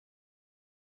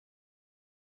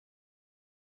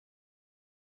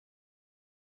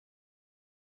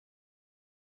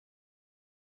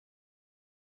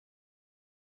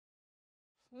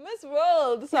Miss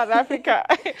World, South Africa.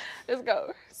 Let's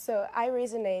go. So I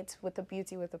resonate with the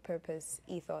beauty with a purpose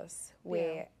ethos,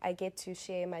 where I get to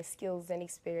share my skills and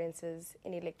experiences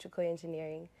in electrical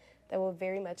engineering that were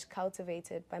very much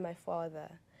cultivated by my father.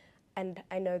 And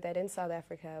I know that in South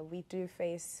Africa, we do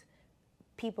face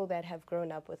people that have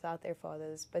grown up without their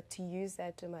fathers, but to use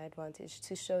that to my advantage,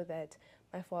 to show that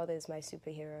my father is my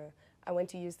superhero, I want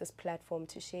to use this platform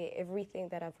to share everything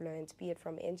that I've learned, be it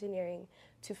from engineering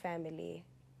to family,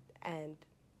 and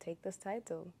take this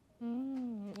title.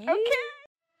 Okay.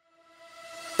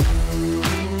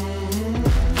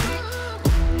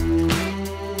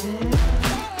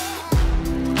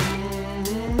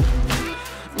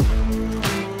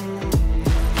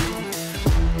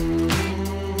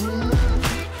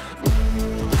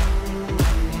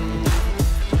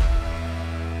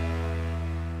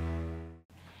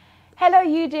 Hello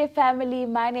UJ family,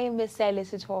 my name is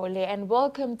Thembelihle Mnguni and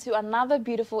welcome to another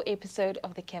beautiful episode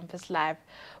of the Campus Live.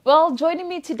 Well, joining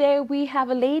me today we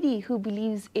have a lady who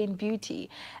believes in beauty.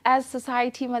 As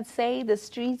society might say, the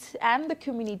streets and the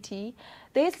community,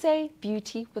 they say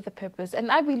beauty with a purpose,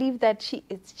 and I believe that she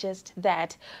is just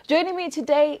that. Joining me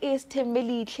today is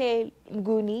Thembelihle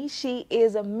Mnguni. She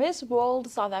is a Miss World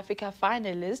South Africa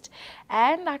finalist,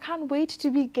 and I can't wait to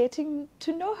be getting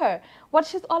to know her, what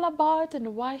she's all about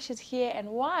and why she's here and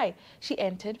why she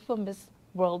entered for Miss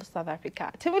World South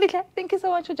Africa. Thembelihle, thank you so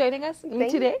much for joining us today.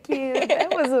 Thank you.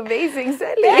 That was amazing,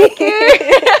 Sally. Thank you.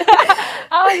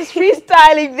 I was just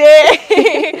freestyling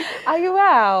there. Are you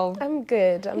well? I'm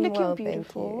good. I'm looking well,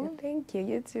 beautiful. Thank you.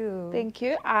 You too. Thank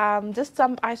you. Just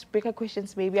some icebreaker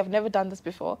questions, maybe. I've never done this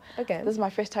before. Okay. This is my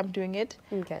first time doing it.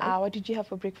 Okay. What did you have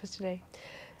for breakfast today?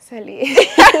 Sally.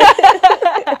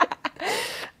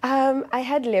 I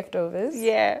had leftovers.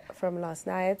 From last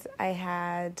night. I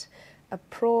had a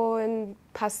prawn,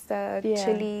 pasta,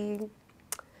 chili.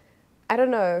 I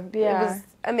don't know. It was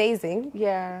amazing.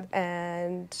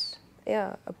 And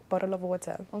a bottle of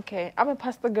water. Okay. I'm a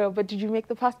pasta girl, but did you make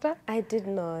the pasta? I did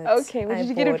not. Okay. Where did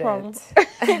you get it from?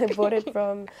 I bought it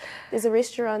from, there's a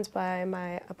restaurant by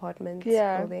my apartment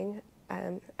building.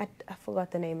 I forgot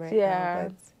the name right now,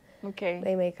 but okay.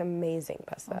 They make amazing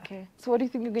pasta. Okay. So what do you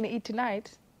think you're going to eat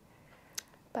tonight?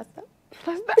 Pasta.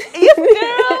 Pasta? Yes,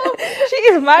 girl. She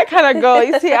is my kind of girl.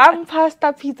 You see, I'm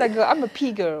pasta, pizza girl. I'm a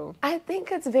pea girl. I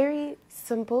think it's very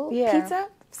simple. Yeah. Pizza,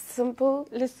 simple,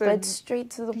 but straight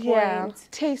to the point. Yeah,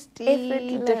 tasty,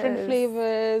 effortless. Different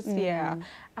flavors. Yeah,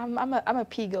 I'm a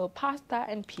pea girl. Pasta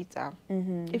and pizza.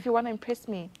 If you want to impress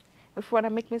me, if you want to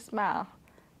make me smile,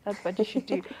 that's what you should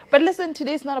do. But listen,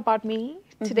 today's not about me.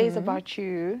 Today's about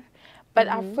you. But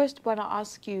I first want to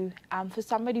ask you, for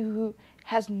somebody who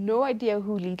has no idea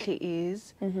who Lihle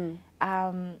is,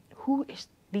 who is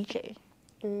Lihle?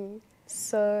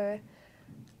 So,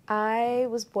 I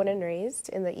was born and raised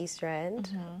in the East Rand,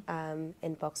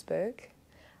 in Boksburg.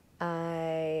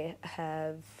 I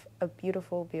have a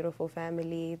beautiful, beautiful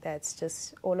family that's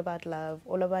just all about love,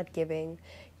 all about giving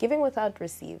without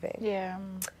receiving. Yeah.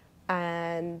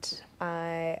 And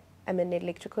I'm an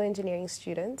electrical engineering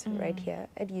student right here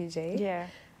at UJ. Yeah.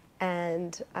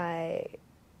 And I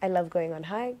love going on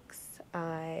hikes.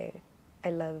 I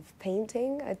love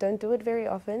painting. I don't do it very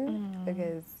often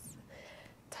because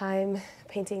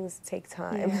paintings take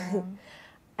time. Yeah.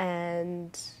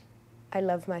 And I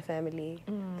love my family.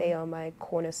 They are my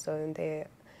cornerstone. They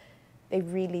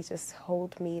really just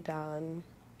hold me down.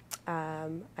 I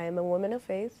am a woman of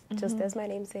faith, just as my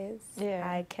name says. Yeah.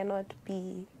 I cannot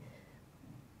be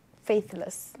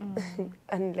faithless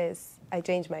unless I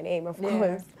change my name, of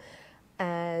course.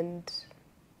 And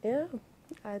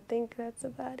I think that's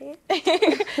about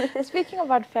it. Speaking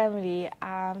about family,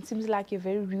 seems like you're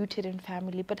very rooted in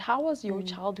family, but how was your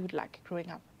childhood like growing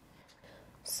up?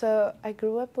 So I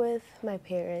grew up with my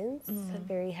parents,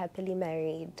 very happily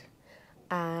married.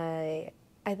 I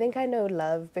think I know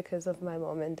love because of my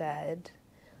mom and dad,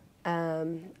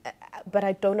 but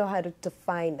I don't know how to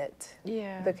define it.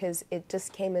 Yeah. Because it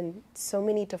just came in so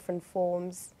many different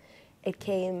forms. It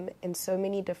came in so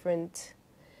many different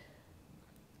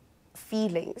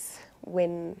feelings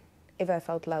whenever I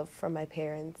felt love from my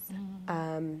parents.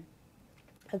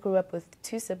 I grew up with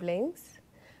two siblings.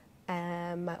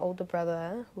 My older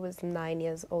brother, who was 9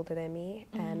 years older than me,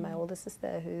 and my older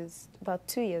sister, who's about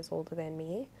 2 years older than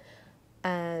me.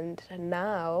 And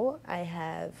now I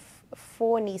have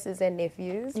 4 nieces and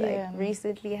nephews. I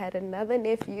recently had another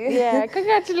nephew. Yeah,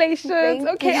 congratulations.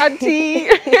 Okay, auntie.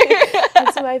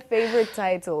 That's my favorite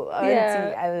title, auntie.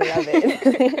 Yeah. I love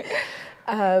it.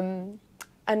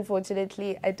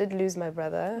 Unfortunately, I did lose my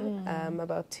brother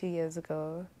about 2 years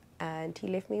ago. And he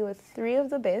left me with 3 of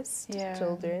the best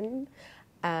children.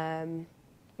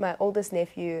 my oldest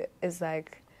nephew is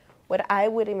like what I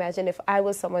would imagine if I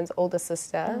was someone's older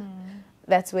sister.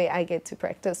 That's where I get to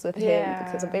practice with him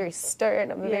because I'm very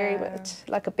stern. I'm very much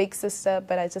like a big sister,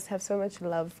 but I just have so much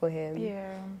love for him.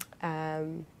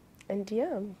 And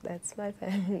yeah, that's my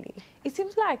family. It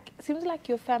seems like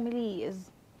your family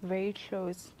is very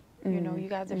close. You know, you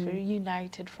guys are very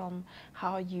united from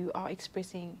how you are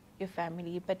expressing your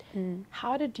family. But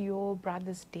how did your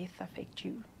brother's death affect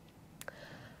you?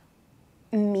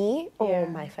 Me or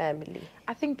my family?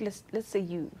 I think let's say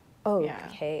you. Oh,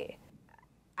 okay.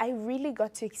 I really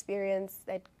got to experience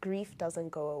that grief doesn't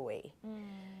go away.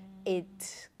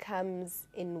 It comes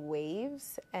in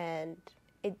waves, and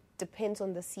it depends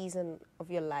on the season of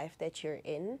your life that you're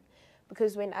in.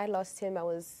 Because when I lost him, I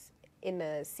was in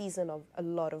a season of a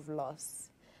lot of loss.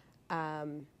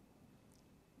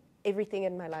 Everything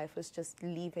in my life was just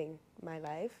leaving my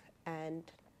life, and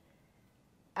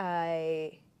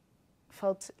I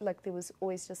felt like there was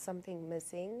always just something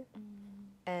missing.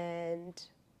 And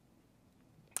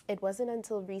it wasn't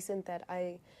until recent that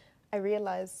I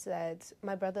realized that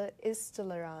my brother is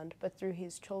still around, but through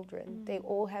his children. They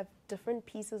all have different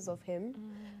pieces of him.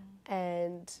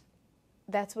 And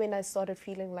that's when I started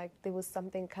feeling like there was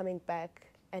something coming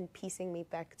back and piecing me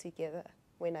back together,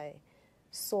 when I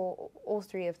saw all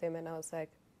three of them, and I was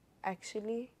like,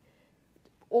 actually,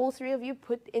 all three of you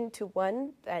put into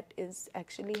one, that is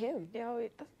actually him. Yeah,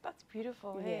 that's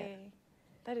beautiful. Hey,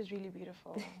 that is really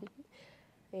beautiful.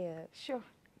 Sure.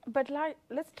 But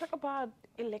let's talk about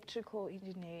electrical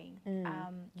engineering.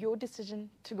 Your decision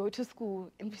to go to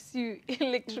school and pursue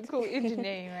electrical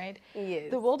engineering, right?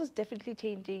 Yes. The world is definitely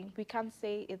changing. We can't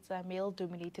say it's a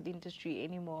male-dominated industry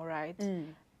anymore, right?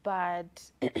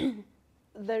 But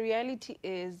the reality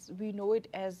is we know it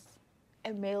as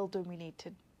a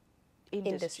male-dominated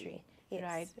industry, yes.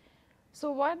 right?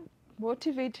 So what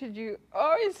motivated you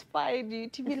or inspired you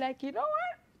to be like, you know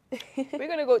what? We're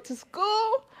going to go to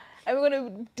school and we're going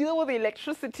to deal with the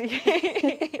electricity.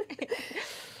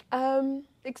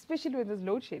 Especially when there's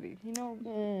load shedding, you know?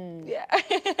 Yeah.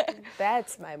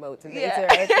 That's my motivator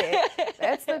right there.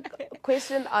 That's the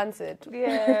question answered.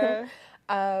 Yeah.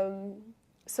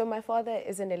 So my father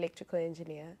is an electrical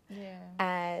engineer.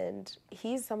 And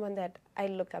he's someone that I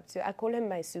look up to. I call him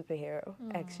my superhero,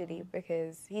 actually,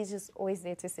 because he's just always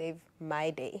there to save my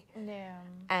day.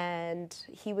 And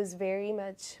he was very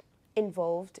much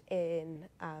involved in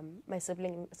my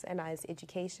siblings and I's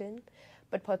education,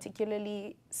 but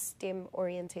particularly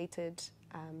STEM-orientated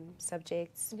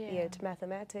subjects, be it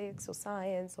mathematics or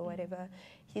science or whatever.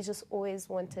 He just always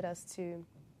wanted us to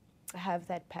have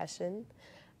that passion.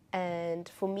 And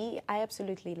for me, I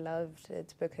absolutely loved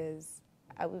it because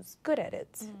I was good at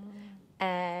it.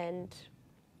 And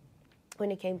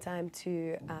when it came time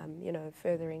to,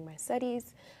 furthering my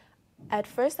studies, at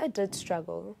first I did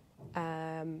struggle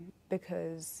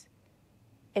because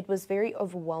it was very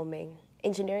overwhelming.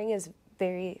 Engineering is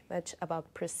very much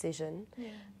about precision.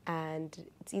 And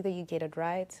it's either you get it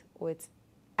right or it's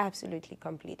absolutely,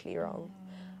 completely wrong.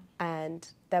 And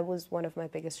that was one of my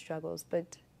biggest struggles.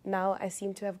 But now I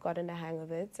seem to have gotten a hang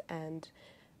of it, and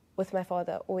with my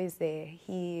father always there,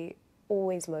 he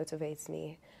always motivates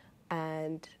me,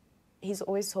 and he's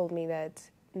always told me that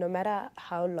no matter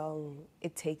how long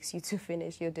it takes you to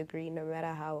finish your degree, no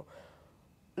matter how,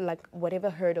 whatever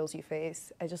hurdles you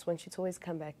face, I just want you to always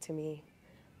come back to me,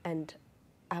 and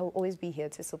I'll always be here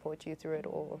to support you through it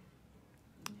all.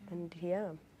 And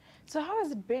So how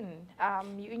has it been?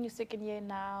 You're in your second year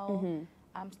now.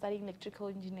 I'm studying electrical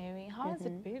engineering. How has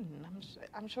it been?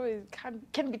 I'm sure it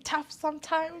can be tough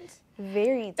sometimes.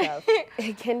 Very tough.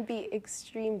 It can be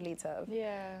extremely tough.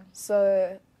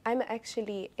 So I'm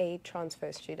actually a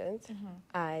transfer student.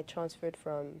 I transferred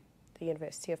from the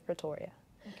University of Pretoria,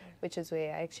 which is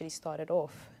where I actually started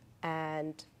off.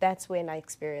 And that's when I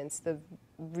experienced the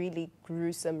really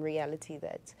gruesome reality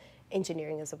that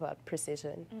engineering is about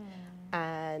precision.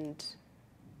 And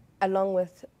along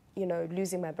with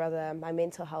losing my brother, my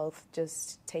mental health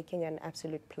just taking an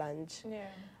absolute plunge.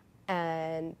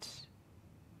 And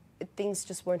things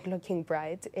just weren't looking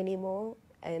bright anymore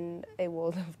in a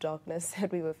world of darkness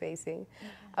that we were facing.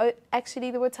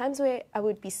 There were times where I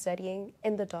would be studying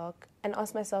in the dark and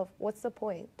ask myself, what's the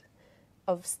point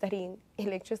of studying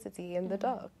electricity in the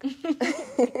dark?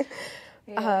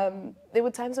 There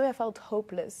were times where I felt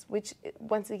hopeless, which,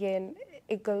 once again,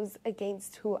 it goes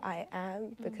against who I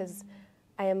am, because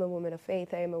I am a woman of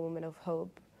faith, I am a woman of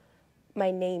hope. My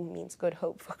name means good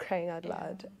hope, for crying out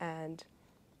loud. And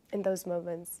in those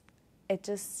moments, it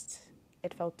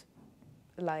felt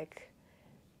like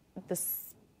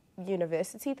this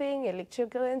university thing,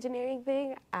 electrical engineering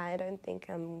thing, I don't think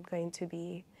I'm going to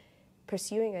be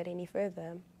pursuing it any further.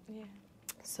 Yeah.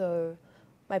 So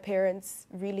my parents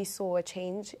really saw a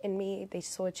change in me. They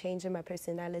saw a change in my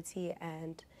personality,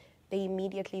 and they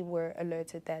immediately were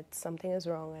alerted that something is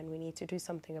wrong and we need to do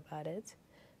something about it.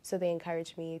 So they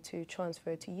encouraged me to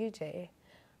transfer to UJ.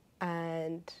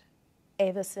 And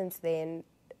ever since then,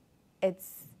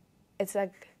 it's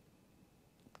like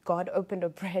God opened a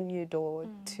brand new door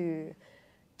to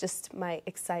just my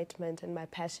excitement and my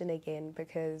passion again,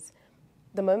 because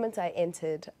the moment I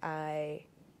entered, I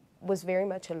was very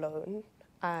much alone.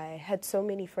 I had so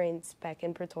many friends back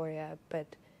in Pretoria, but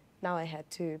now I had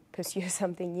to pursue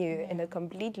something new in a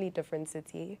completely different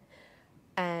city.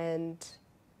 And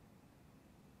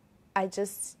I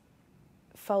just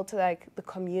felt like the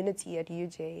community at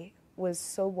UJ was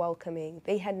so welcoming.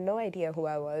 They had no idea who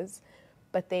I was,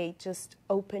 but they just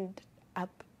opened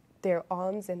up their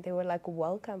arms and they were like,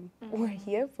 welcome, we're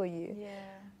here for you. Yeah.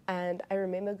 And I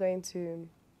remember going to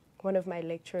one of my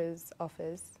lecturer's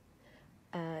office,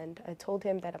 and I told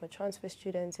him that I'm a transfer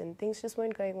student and things just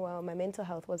weren't going well. My mental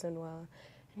health wasn't well.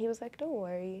 And he was like, don't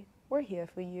worry, we're here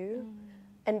for you.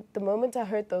 And the moment I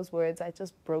heard those words, I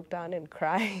just broke down and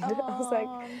cried. I was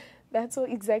like, that's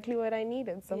exactly what I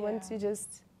needed. Someone to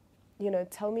just,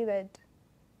 tell me that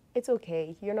it's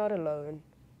okay, you're not alone,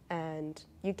 and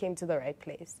you came to the right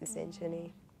place,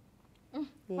 essentially.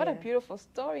 What a beautiful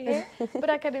story, eh? But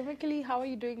academically, how are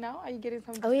you doing now? Are you getting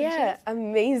some distinctions? Oh yeah,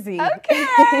 amazing. Okay.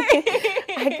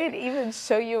 I could even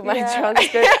show you my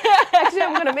transcript. Actually,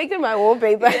 I'm going to make it my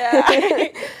wallpaper. Yeah.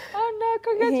 Oh no,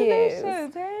 congratulations.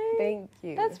 Yes. Hey? Thank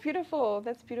you. That's beautiful.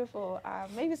 That's beautiful.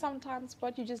 Maybe sometimes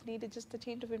what you just need is just a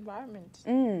change of environment.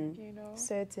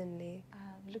 Certainly.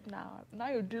 Look now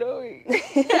you're glowing.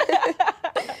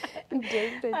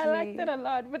 Definitely. I like that a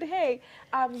lot. But hey,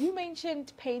 you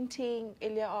mentioned painting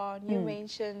earlier on. You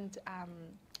mentioned,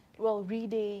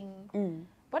 reading.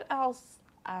 What else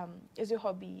is your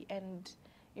hobby? And,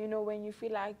 when you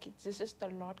feel like there's just a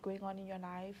lot going on in your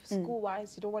life,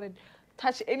 school-wise, you don't want to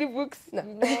touch any books. No.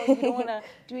 You don't want to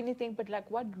do anything. But, like,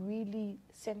 what really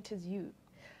centers you?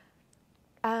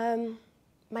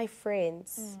 My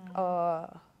friends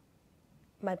are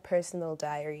my personal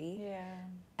diary. Yeah.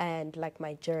 And like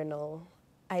my journal.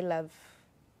 I love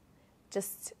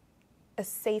just a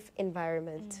safe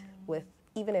environment with,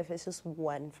 even if it's just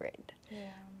one friend. Yeah.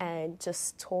 And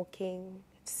just talking,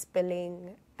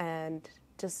 spilling, and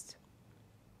just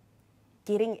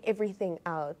getting everything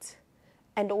out.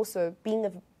 And also being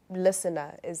a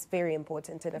listener is very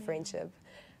important in a friendship.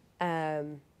 I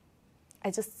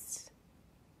just...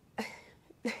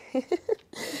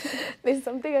 There's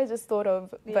something I just thought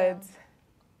of, but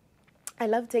I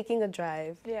love taking a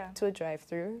drive to a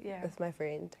drive-through with my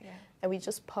friend, and we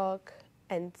just park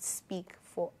and speak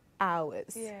for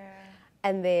hours. Yeah.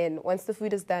 And then once the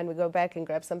food is done, we go back and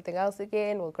grab something else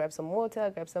again. We'll grab some water,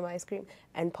 grab some ice cream,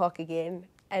 and park again.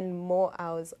 And more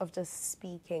hours of just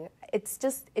speaking. It's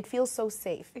just, it feels so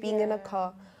safe being in a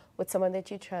car with someone that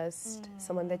you trust,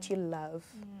 someone that you love.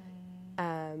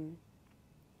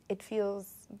 It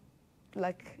feels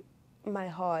like my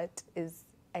heart is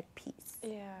at peace.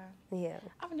 Yeah. Yeah.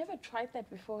 I've never tried that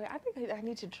before. I think I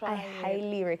need to try it. I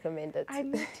highly recommend it. I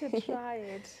need to try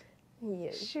it.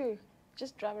 Yes. Sure.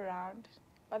 Just drive around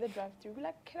by the drive-through. Be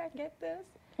like, can I get this?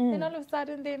 Then all of a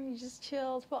sudden, then you just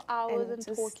chill for hours and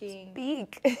just talking.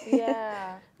 Speak.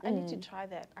 Yeah. I need to try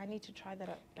that.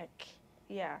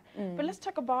 But let's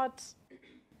talk about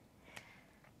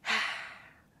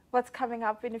what's coming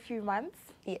up in a few months.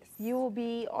 Yes. You will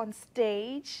be on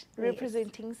stage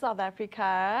representing South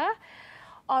Africa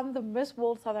on the Miss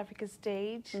World South Africa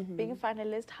stage, being a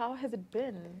finalist. How has it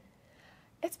been?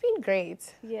 It's been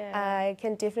great. Yeah. I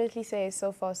can definitely say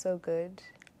so far so good.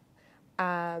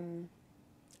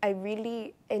 I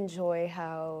really enjoy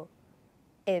how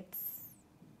it's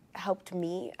helped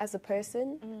me as a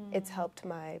person. It's helped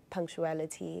my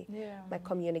punctuality, my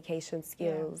communication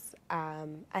skills.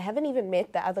 I haven't even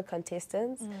met the other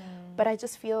contestants, but I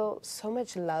just feel so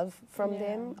much love from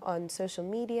them on social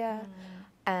media.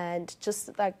 And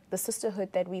just like the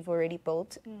sisterhood that we've already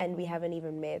built and we haven't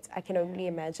even met, I can only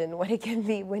imagine what it can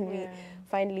be when we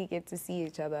finally get to see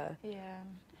each other. Yeah.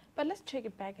 But let's take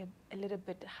it back a little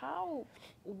bit.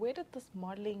 Where did this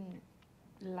modeling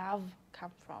love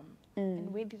come from?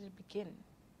 And where did it begin?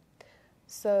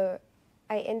 So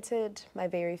I entered my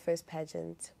very first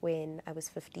pageant when I was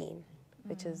 15,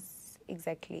 which is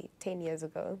exactly 10 years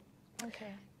ago.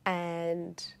 Okay.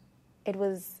 And it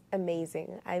was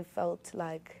amazing. I felt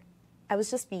like I was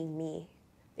just being me.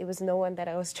 There was no one that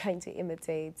I was trying to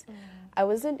imitate. I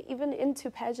wasn't even into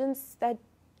pageants that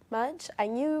much. I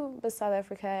knew Miss South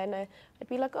Africa, and I'd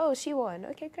be like, oh, she won.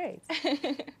 Okay, great.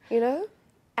 You know?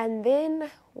 And then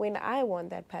when I won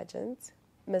that pageant,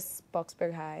 Miss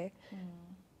Boksburg High,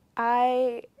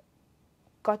 I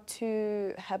got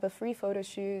to have a free photo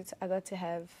shoot. I got to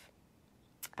have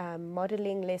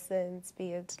modeling lessons,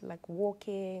 be it like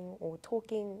walking or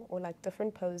talking or like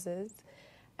different poses.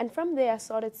 And from there, I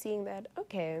started seeing that,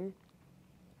 okay,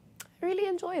 I really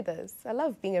enjoy this. I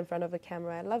love being in front of a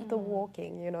camera. I love the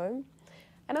walking, you know.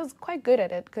 And I was quite good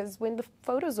at it because when the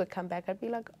photos would come back, I'd be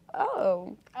like,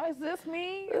 oh, is this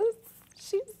me?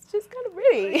 She's kind of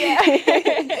pretty.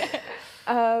 Yeah.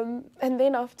 And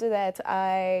then after that,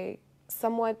 I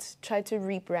somewhat tried to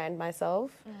rebrand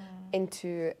myself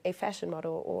into a fashion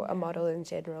model or a model in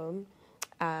general.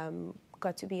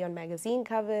 Got to be on magazine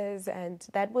covers, and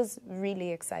that was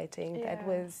really exciting. Yeah. That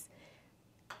was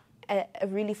a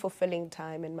really fulfilling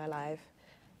time in my life.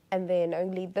 And then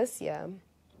only this year,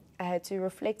 I had to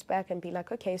reflect back and be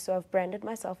like, okay, so I've branded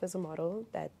myself as a model.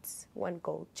 That's one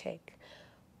gold check.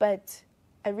 But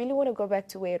I really want to go back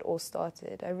to where it all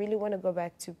started. I really want to go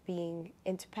back to being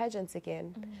into pageants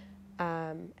again.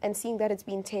 And seeing that it's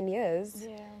been 10 years,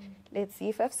 let's see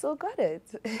if I've still got it.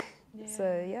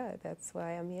 So yeah, that's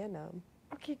why I'm here now.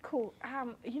 Okay, cool.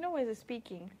 You know, as a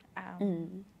speaking,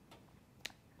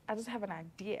 I just have an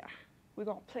idea. We're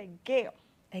gonna play a game.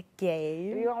 A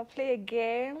game? We're gonna play a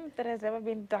game that has never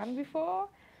been done before.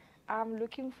 I'm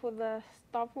looking for the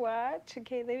stopwatch.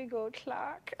 Okay, there we go,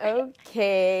 clock.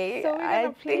 Okay. So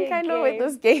I think I know where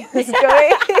this game is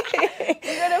going.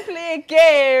 We're gonna play a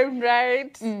game,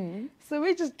 right? So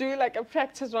we just do like a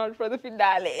practice round for the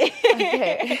finale.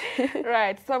 Okay.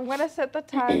 Right. So I'm gonna set the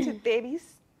time to 30.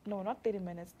 No, not 30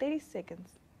 minutes. 30 seconds.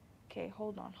 Okay,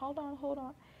 hold on.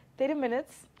 30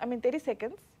 minutes. 30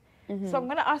 seconds. So I'm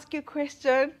gonna ask you a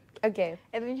question. Okay.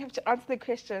 And then you have to answer the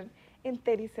question in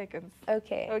 30 seconds.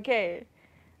 Okay. Okay.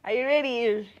 Are you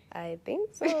ready? I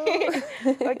think so.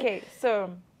 Okay,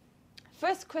 so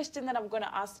first question that I'm going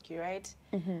to ask you, right?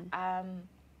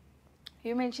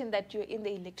 You mentioned that you're in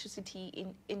the electricity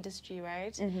industry,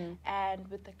 right? And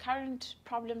with the current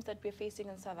problems that we're facing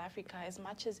in South Africa, as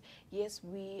much as, yes,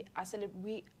 we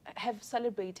have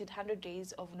celebrated 100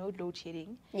 days of no load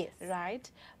shedding, yes, right?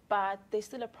 But there's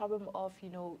still a problem of,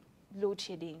 load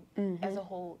shedding as a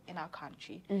whole in our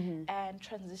country. And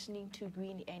transitioning to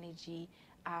green energy,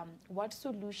 what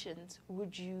solutions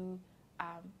would you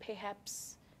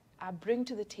perhaps bring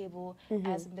to the table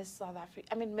as Miss South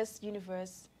Africa, Miss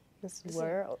Universe, Miss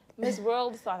World. Miss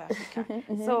World South Africa.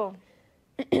 So,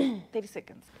 30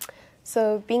 seconds.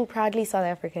 So, being proudly South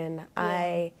African,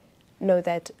 I know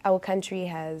that our country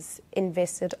has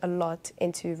invested a lot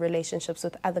into relationships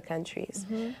with other countries.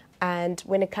 And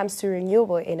when it comes to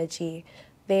renewable energy,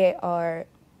 there are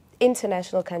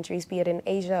international countries, be it in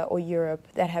Asia or Europe,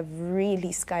 that have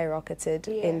really skyrocketed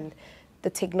in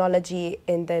the technology,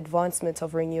 in the advancement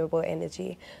of renewable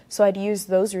energy. So I'd use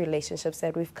those relationships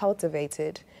that we've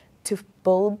cultivated to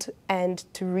build and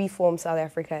to reform South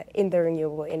Africa in the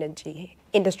renewable energy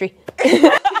industry. Okay,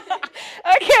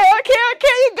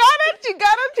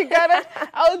 you got it.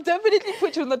 I'll definitely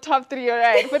put you in the top 3, all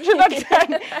right? But you're not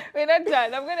done. We're not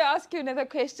done. I'm going to ask you another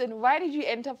question. Why did you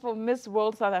enter for Miss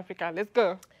World South Africa? Let's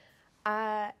go.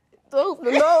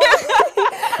 No.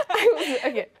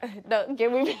 Okay, no,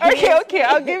 give me. Okay.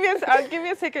 I'll give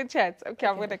you a second chance. Okay,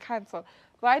 I'm going to cancel.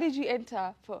 Why did you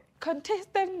enter for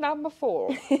contestant number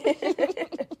 4?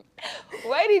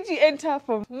 Why did you enter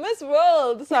for Miss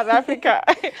World South Africa?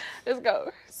 Let's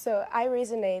go. So I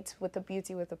resonate with the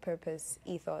beauty with a purpose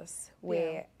ethos,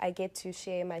 where I get to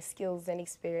share my skills and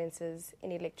experiences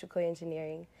in electrical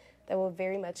engineering that were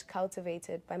very much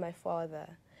cultivated by my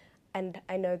father. And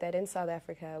I know that in South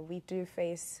Africa, we do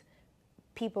face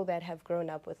people that have grown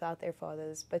up without their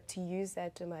fathers, but to use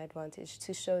that to my advantage,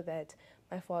 to show that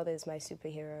my father is my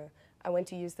superhero, I want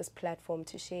to use this platform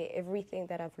to share everything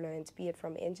that I've learned, be it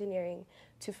from engineering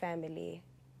to family,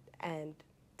 and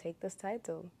take this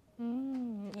title.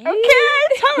 Okay,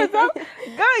 time is up.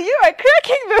 Girl, you are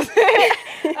cracking this.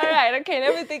 All right, okay,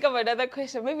 let me think of another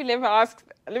question. Maybe let me ask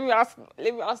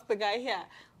the guy here.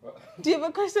 Do you have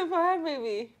a question for her,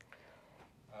 maybe?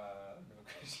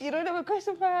 You don't have a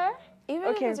question for her? Even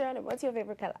if it's random, what's your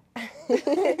favorite color?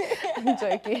 I'm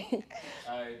joking.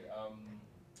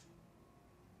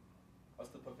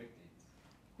 What's the perfect date?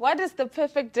 What is the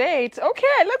perfect date?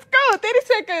 Okay, let's go. 30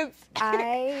 seconds.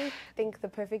 I think the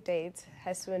perfect date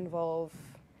has to involve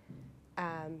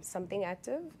something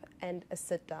active and a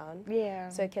sit down. Yeah.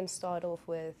 So it can start off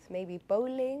with maybe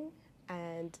bowling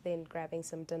and then grabbing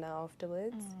some dinner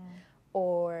afterwards.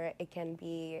 Or it can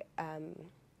be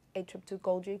a trip to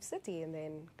Gold Reef City and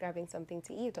then grabbing something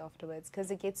to eat afterwards,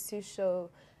 because it gets to show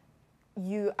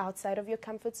you outside of your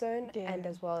comfort zone and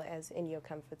as well as in your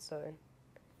comfort zone.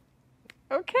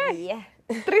 Okay. Yeah.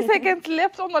 3 seconds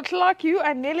left on the clock. You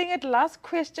are nailing it. Last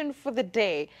question for the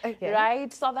day. Okay.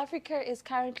 Right? South Africa is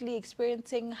currently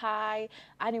experiencing high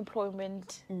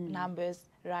unemployment numbers,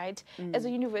 right? As a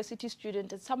university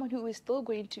student and someone who is still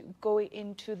going to go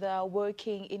into the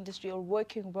working industry or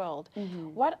working world,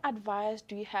 what advice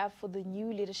do you have for the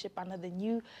new leadership under the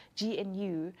new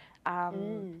GNU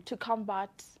to combat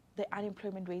the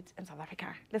unemployment rates in South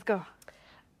Africa? Let's go.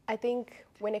 I think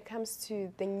when it comes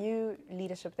to the new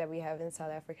leadership that we have in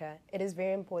South Africa, it is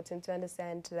very important to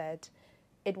understand that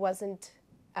it wasn't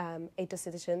a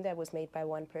decision that was made by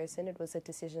one person. It was a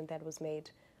decision that was made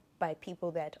by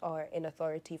people that are in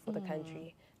authority for the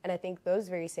country. And I think those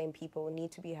very same people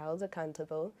need to be held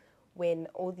accountable when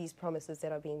all these promises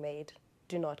that are being made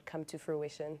do not come to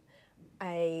fruition.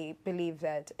 I believe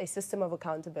that a system of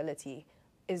accountability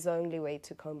is the only way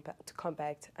to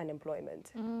combat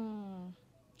unemployment.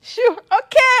 Sure.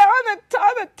 Okay, on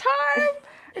the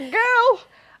time, girl.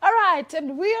 All right,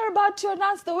 and we are about to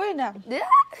announce the winner.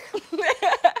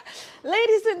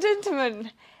 Ladies and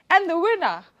gentlemen, and the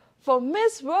winner for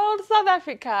Miss World South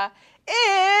Africa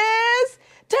is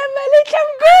Thembelihle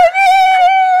Mnguni.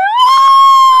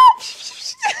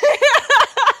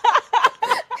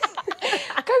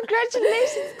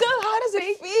 Congratulations, girl. How does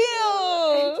it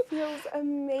feel? It feels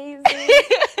amazing.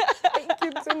 Thank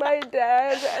you to my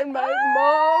dad and my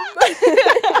mom.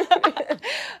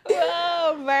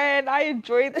 Wow, man, I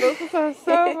enjoyed this. This was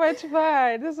so much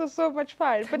fun. This was so much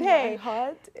fun. But hey, my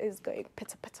heart is going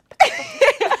pitter, pitter,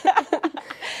 pitter.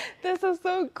 this is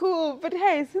so cool. But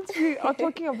hey, since we are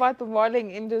talking about the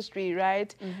modeling industry,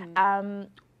 right?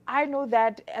 I know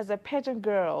that as a pageant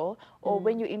girl, or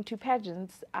when you're into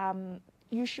pageants,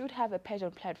 you should have a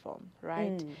pageant platform,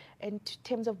 right? In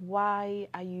terms of why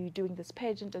are you doing this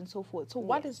pageant and so forth. So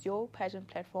what is your pageant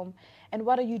platform and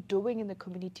what are you doing in the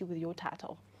community with your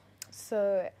title?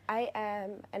 So I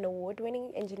am an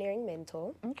award-winning engineering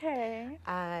mentor. Okay.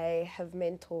 I have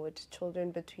mentored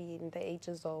children between the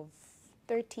ages of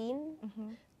 13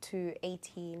 to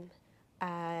 18,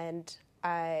 and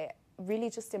I really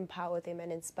just empower them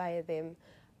and inspire them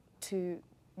to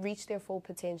reach their full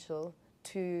potential,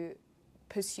 to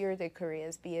pursue their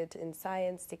careers, be it in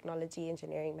science, technology,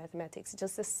 engineering, mathematics,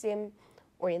 just a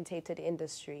STEM-orientated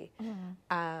industry.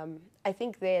 I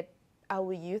think that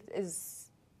our youth is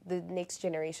the next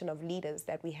generation of leaders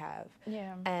that we have.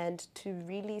 And to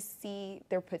really see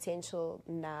their potential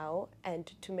now and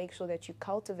to make sure that you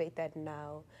cultivate that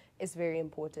now is very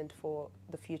important for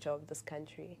the future of this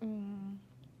country.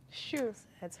 Sure.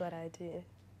 That's what I do.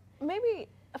 Maybe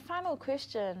a final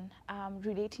question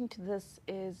relating to this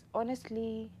is,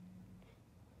 honestly,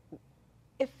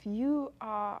 if you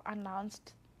are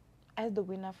announced as the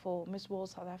winner for Miss World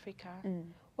South Africa,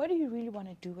 what do you really want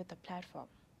to do with the platform?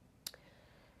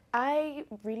 I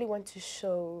really want to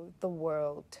show the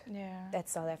world that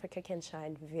South Africa can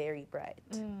shine very bright.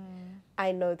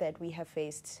 I know that we have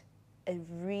faced a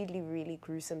really, really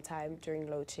gruesome time during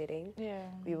load shedding.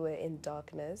 We were in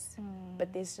darkness,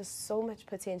 but there's just so much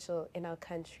potential in our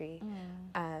country.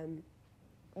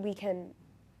 We can,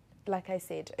 like I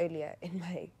said earlier in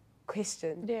my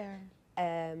question,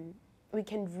 we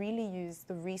can really use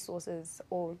the resources,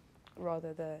 or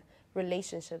rather the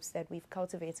relationships that we've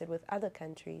cultivated with other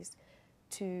countries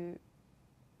to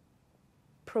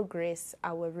progress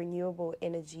our renewable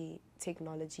energy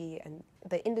technology and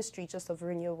the industry just of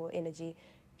renewable energy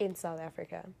in South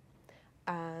Africa.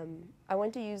 I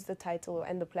want to use the title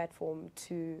and the platform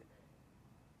to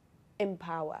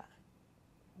empower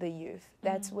the youth.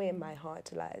 That's where my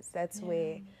heart lies. That's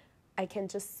where I can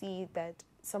just see that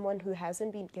someone who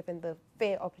hasn't been given the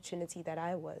fair opportunity that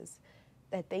I was,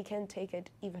 that they can take it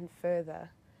even further,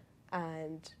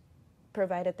 and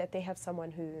provided that they have someone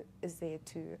who is there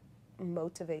to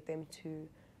motivate them, to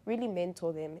really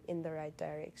mentor them in the right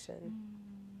direction.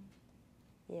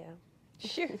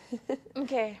 Sure.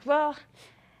 Okay, well,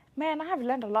 man, I have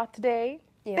learned a lot today.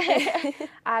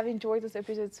 I've enjoyed this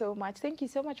episode so much. Thank you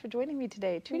so much for joining me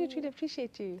today. Truly, truly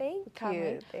appreciate you. Thank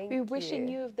you. We're wishing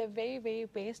you the very, very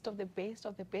best of the best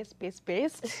of the best.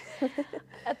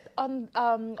 On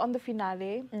the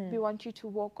finale, we want you to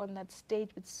walk on that stage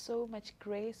with so much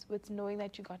grace, with knowing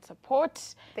that you got support.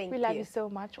 Thank we you. love you so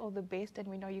much. All the best, and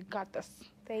we know you got this.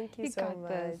 Thank you, You so got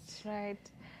much. this,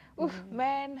 right?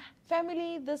 Man,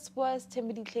 family, this was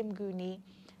Thembelihle Mnguni.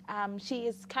 She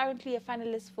is currently a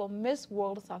finalist for Miss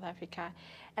World South Africa.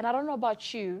 And I don't know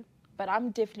about you, but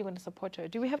I'm definitely going to support her.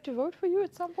 Do we have to vote for you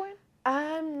at some point?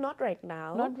 Not right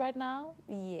now. Not right now?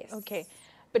 Yes. Okay.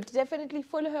 But definitely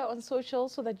follow her on social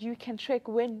so that you can track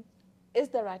when is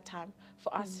the right time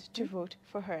for us to vote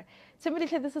for her.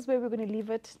 Thembelihle, this is where we're going to leave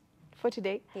it for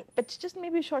today. Yes. But just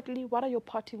maybe shortly, what are your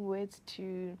parting words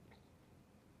to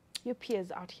your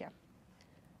peers out here?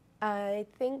 I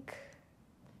think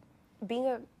being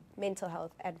a mental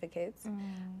health advocate,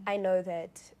 I know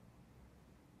that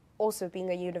also being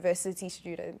a university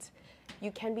student,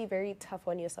 you can be very tough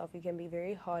on yourself, you can be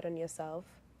very hard on yourself,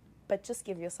 but just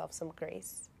give yourself some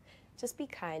grace. Just be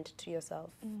kind to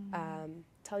yourself.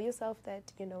 Tell yourself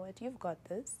that, you know what, you've got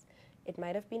this. It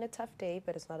might have been a tough day,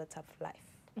 but it's not a tough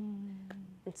life.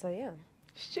 And so, yeah.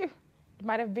 Sure. It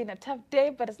might have been a tough day,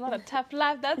 but it's not a tough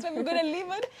life. That's where we're going to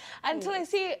leave it. Until I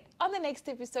see you on the next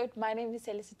episode, my name is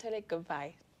Thembelihle Mnguni.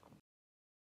 Goodbye.